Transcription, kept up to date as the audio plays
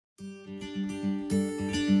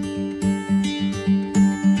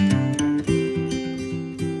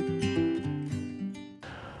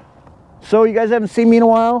So you guys haven't seen me in a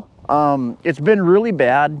while. It's been really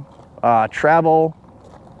bad. Travel,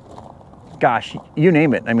 gosh, you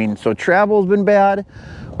name it. I mean, so travel's been bad.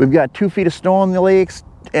 We've got 2 feet of snow on the lakes,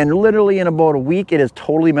 and literally in about a week, it has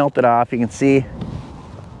totally melted off. You can see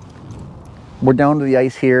we're down to the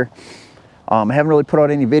ice here. I haven't really put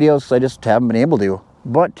out any videos because I just haven't been able to.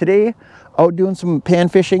 But today, out doing some pan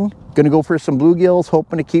fishing. Gonna go for some bluegills,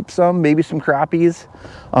 hoping to keep some, maybe some crappies.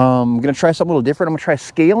 Gonna try something a little different. I'm gonna try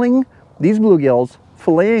scaling these bluegills,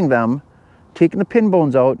 filleting them, taking the pin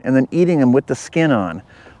bones out, and then eating them with the skin on.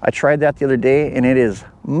 I tried that the other day, and it is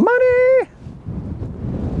money.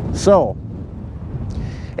 So,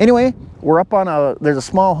 anyway, we're up on there's a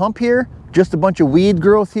small hump here, just a bunch of weed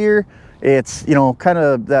growth here. It's, you know, kind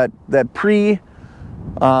of that pre-spawn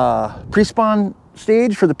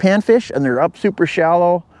stage for the panfish, and they're up super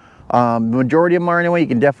shallow. The majority of them are anyway. You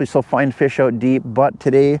can definitely still find fish out deep, but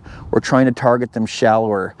today we're trying to target them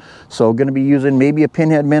shallower. So going to be using maybe a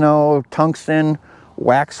pinhead minnow, tungsten,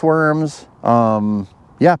 wax worms.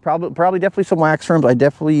 Yeah, probably definitely some wax worms. I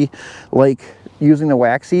definitely like using the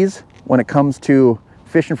waxies when it comes to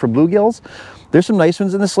fishing for bluegills. There's some nice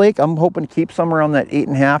ones in this lake. I'm hoping to keep some around that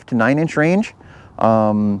 8.5 to 9 inch range.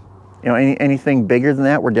 You know, anything bigger than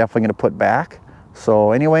that, we're definitely going to put back.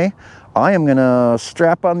 So anyway, I am gonna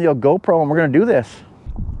strap on the old GoPro and we're gonna do this.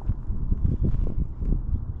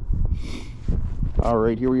 All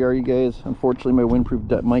right, here we are, you guys. Unfortunately, my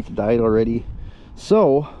windproof mic died already.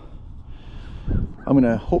 So I'm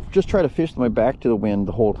gonna just try to fish my back to the wind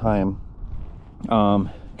the whole time.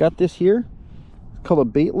 Got this here. It's called a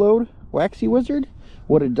bait load waxy wizard.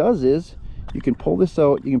 What it does is you can pull this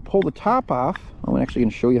out, you can pull the top off. I'm actually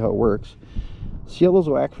gonna show you how it works. See all those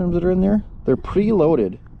wax worms that are in there? They're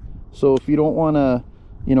pre-loaded. So if you don't want to,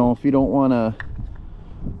 you know, if you don't want to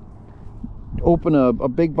open a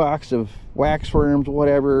big box of wax worms,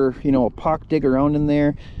 whatever, you know, a puck, dig around in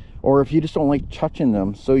there, or if you just don't like touching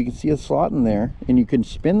them, so you can see a slot in there, and you can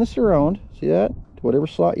spin this around, see that, to whatever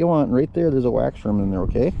slot you want. Right there's a wax worm in there.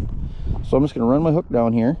 Okay, so I'm just going to run my hook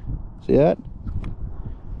down here, see that,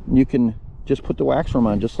 and you can just put the wax worm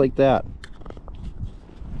on just like that.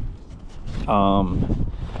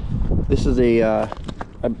 This is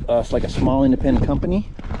it's like a small independent company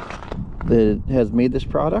that has made this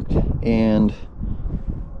product, and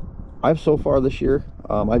I've so far this year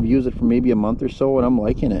I've used it for maybe a month or so, and I'm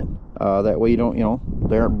liking it. That way you don't, you know,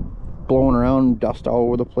 they aren't blowing around, dust all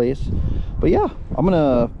over the place. But yeah, I'm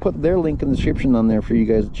gonna put their link in the description on there for you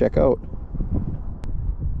guys to check out.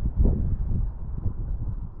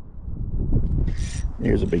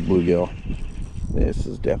 Here's a big bluegill. This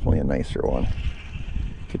is definitely a nicer one.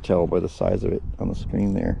 Could tell by the size of it on the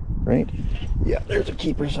screen there, right? Yeah, there's a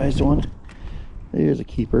keeper sized one. There's a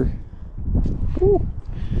keeper. Ooh,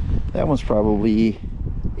 that one's probably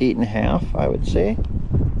 8.5, I would say.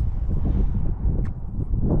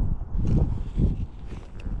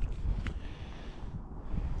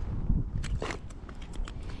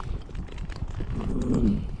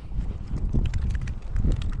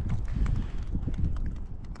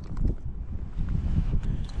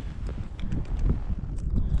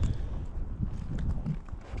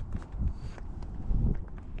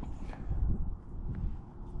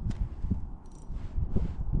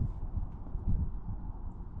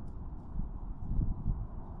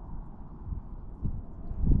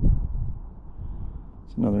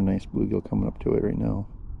 Another nice bluegill coming up to it right now.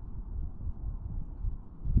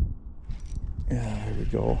 Yeah, there we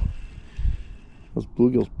go. Those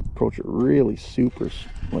bluegills approach it really super,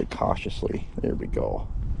 like, cautiously. There we go.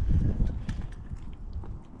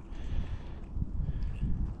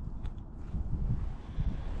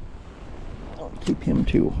 I'll keep him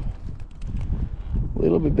too. A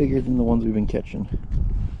little bit bigger than the ones we've been catching.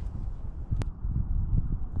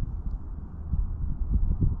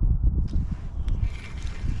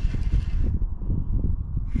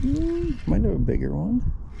 Might have a bigger one.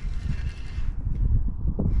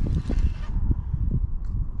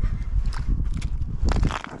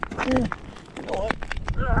 Yeah, you know what?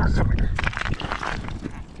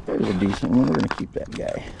 There's a decent one. We're going to keep that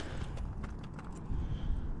guy.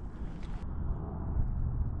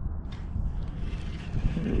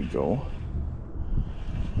 There we go.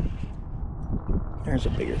 There's a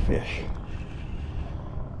bigger fish.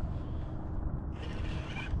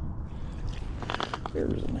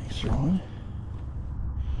 There's a nicer one.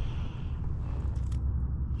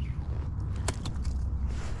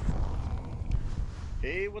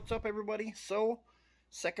 Hey, what's up everybody? So,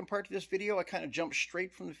 second part to this video, I kind of jumped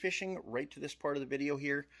straight from the fishing right to this part of the video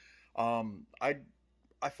here. I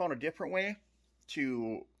found a different way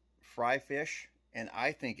to fry fish, and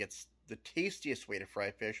I think it's the tastiest way to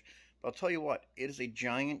fry fish, But I'll tell you what, it is a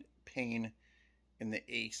giant pain in the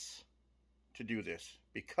ace to do this,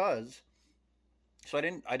 because so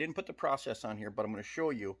I didn't put the process on here, but I'm going to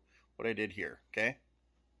show you what I did here.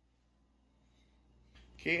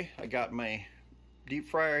 Okay, I got my deep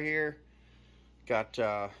fryer here, got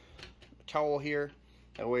a towel here.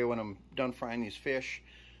 That way when I'm done frying these fish,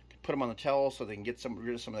 put them on the towel so they can get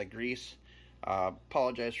rid of some of that grease.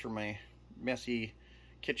 Apologize for my messy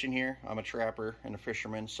kitchen here. I'm a trapper and a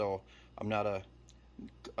fisherman, so I'm not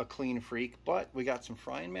a clean freak, but we got some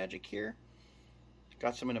frying magic here.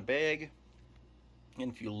 Got some in a bag.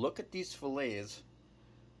 And if you look at these fillets,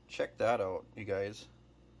 check that out, you guys.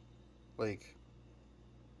 Like,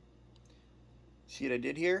 see what I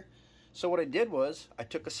did here? So what I did was I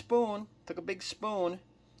took a big spoon,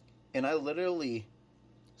 and I literally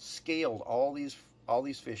scaled all these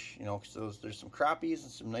fish, you know, because there's some crappies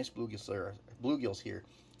and some nice bluegills here.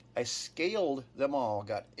 I scaled them all,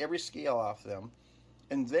 got every scale off them,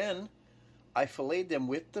 and then I filleted them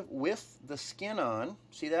with the skin on.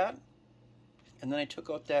 See that? And then I took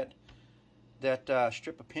out that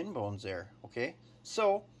strip of pin bones there. Okay,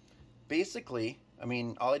 so basically, I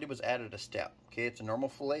mean, all I did was added a step. Okay, it's a normal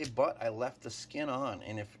fillet, but I left the skin on.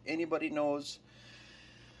 And if anybody knows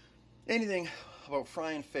anything about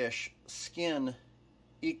frying fish, skin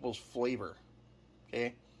equals flavor.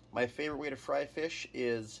 Okay, my favorite way to fry fish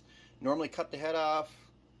is normally cut the head off,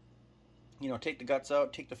 you know, take the guts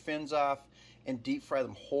out, take the fins off, and deep fry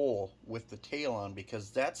them whole with the tail on, because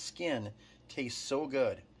that skin tastes so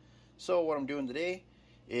good. So what I'm doing today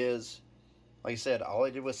is, like I said, all I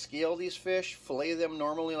did was scale these fish, fillet them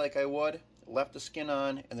normally like I would, left the skin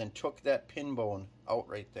on, and then took that pin bone out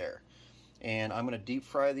right there. And I'm going to deep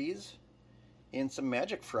fry these in some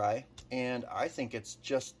Magic Fry, and I think it's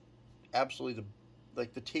just absolutely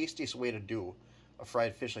the tastiest way to do a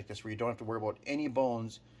fried fish like this, where you don't have to worry about any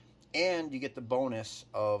bones, and you get the bonus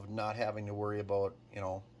of not having to worry about, you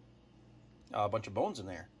know, a bunch of bones in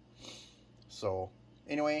there. So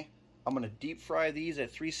anyway, I'm going to deep fry these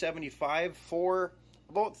at 375 for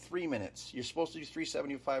about 3 minutes. You're supposed to do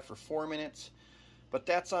 375 for 4 minutes, but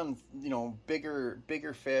that's on, you know, bigger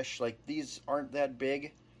fish. Like, these aren't that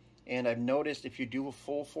big, and I've noticed if you do a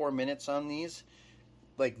full 4 minutes on these,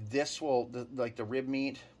 like this will, like the rib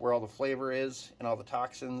meat where all the flavor is and all the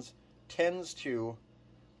toxins, tends to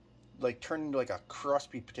like turn into like a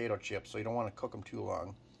crispy potato chip, so you don't want to cook them too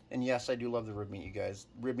long. And yes, I do love the rib meat, you guys.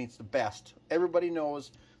 Rib meat's the best. Everybody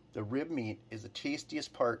knows the rib meat is the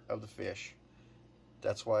tastiest part of the fish.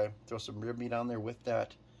 That's why I throw some rib meat on there with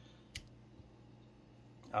that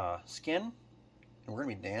skin, and we're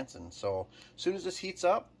gonna be dancing. So as soon as this heats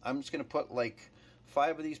up, I'm just gonna put like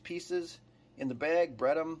 5 of these pieces in the bag,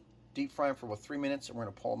 bread them, deep fry them for about 3 minutes, and we're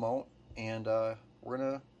gonna pull them out, and we're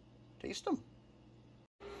gonna taste them.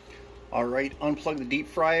 All right, unplug the deep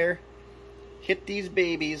fryer, hit these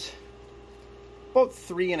babies about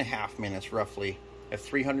 3.5 minutes roughly at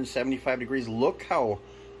 375 degrees. Look how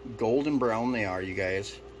golden brown they are, you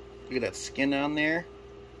guys. Look at that skin on there.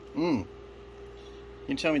 You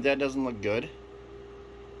tell me that doesn't look good?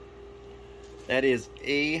 That is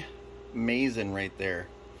amazing right there.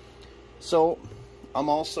 So I'm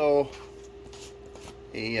also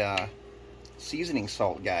a seasoning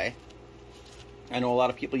salt guy. I know a lot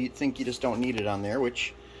of people, you think you just don't need it on there,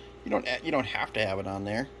 which you don't have to have it on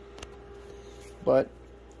there. But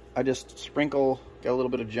I just sprinkle, got a little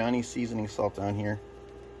bit of Johnny's seasoning salt on here.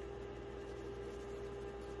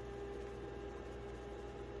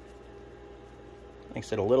 Like I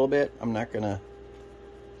said, a little bit. I'm not gonna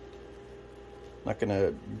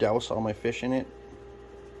douse all my fish in it.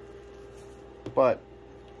 But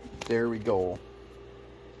there we go.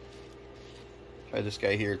 Try this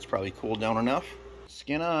guy here. It's probably cooled down enough.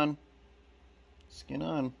 Skin on. Skin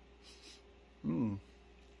on.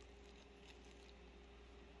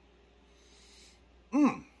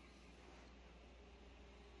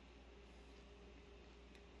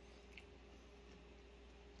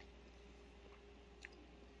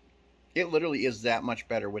 It literally is that much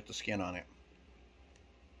better with the skin on it.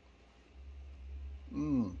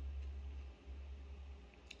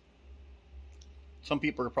 Some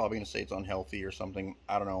people are probably going to say it's unhealthy or something.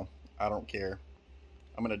 I don't know. I don't care.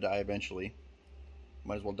 I'm going to die eventually.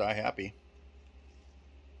 Might as well die happy.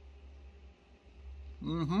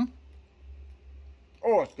 Oh,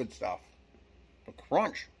 it's good stuff. The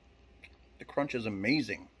crunch. The crunch is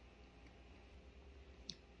amazing.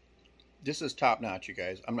 This is top notch, you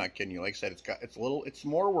guys. I'm not kidding you. Like I said, it's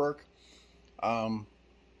more work. I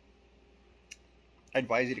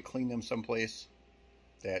advise you to clean them someplace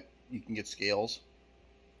that you can get scales.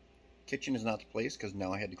 Kitchen is not the place, because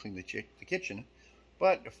now I had to clean the kitchen.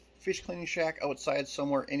 But a fish cleaning shack outside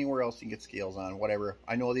somewhere, anywhere else you can get scales on, whatever.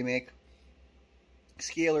 I know they make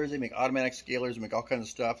scalers, they make automatic scalers, they make all kinds of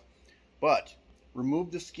stuff. But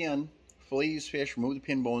remove the skin, fillet these fish, remove the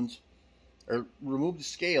pin bones, or remove the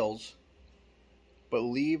scales, but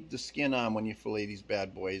leave the skin on when you fillet these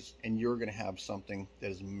bad boys, and you're going to have something that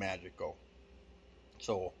is magical.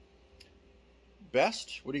 So,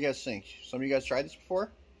 best? What do you guys think? Some of you guys tried this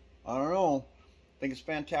before? I don't know. I think it's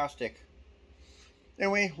fantastic.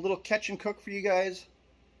 Anyway, a little catch and cook for you guys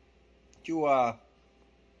to, I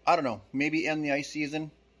don't know, maybe end the ice season.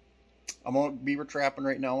 I'm on beaver trapping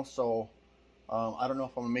right now, so I don't know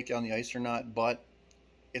if I'm going to make it on the ice or not, but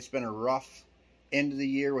it's been a rough end of the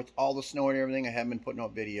year with all the snow and everything. I haven't been putting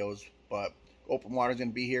out videos, but open water is going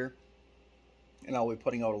to be here, and I'll be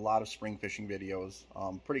putting out a lot of spring fishing videos.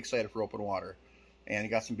 Pretty excited for open water, and I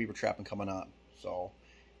got some beaver trapping coming on. So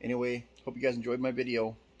anyway, hope you guys enjoyed my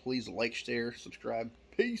video. Please like, share, subscribe.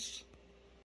 Peace.